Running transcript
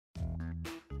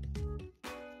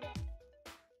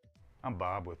I'm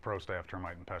Bob with ProStaff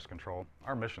Termite and Pest Control.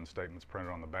 Our mission statement's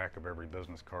printed on the back of every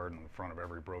business card and the front of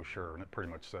every brochure, and it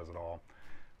pretty much says it all.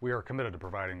 We are committed to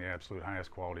providing the absolute highest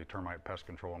quality termite pest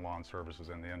control and lawn services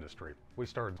in the industry. We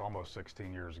started almost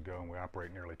 16 years ago and we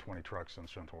operate nearly 20 trucks in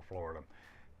Central Florida.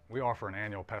 We offer an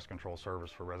annual pest control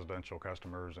service for residential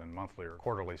customers and monthly or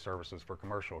quarterly services for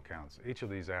commercial accounts. Each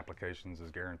of these applications is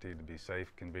guaranteed to be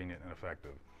safe, convenient, and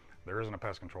effective. There isn't a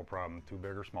pest control problem too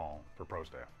big or small for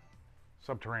ProStaff.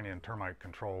 Subterranean termite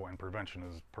control and prevention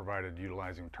is provided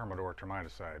utilizing Termidor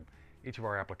termiticide. Each of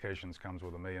our applications comes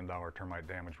with a $1 million termite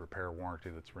damage repair warranty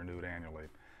that's renewed annually.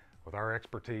 With our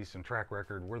expertise and track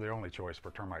record, we're the only choice for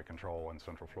termite control in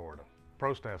Central Florida.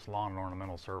 ProStaff's lawn and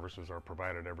ornamental services are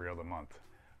provided every other month.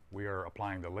 We are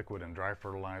applying the liquid and dry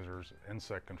fertilizers,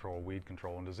 insect control, weed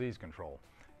control, and disease control.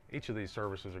 Each of these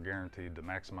services are guaranteed to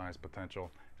maximize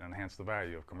potential and enhance the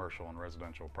value of commercial and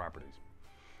residential properties.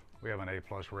 We have an A+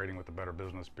 rating with the Better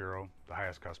Business Bureau, the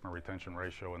highest customer retention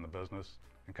ratio in the business,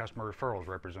 and customer referrals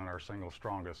represent our single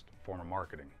strongest form of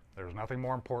marketing. There's nothing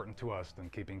more important to us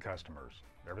than keeping customers.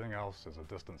 Everything else is a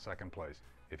distant second place.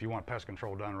 If you want pest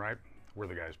control done right, we're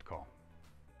the guys to call.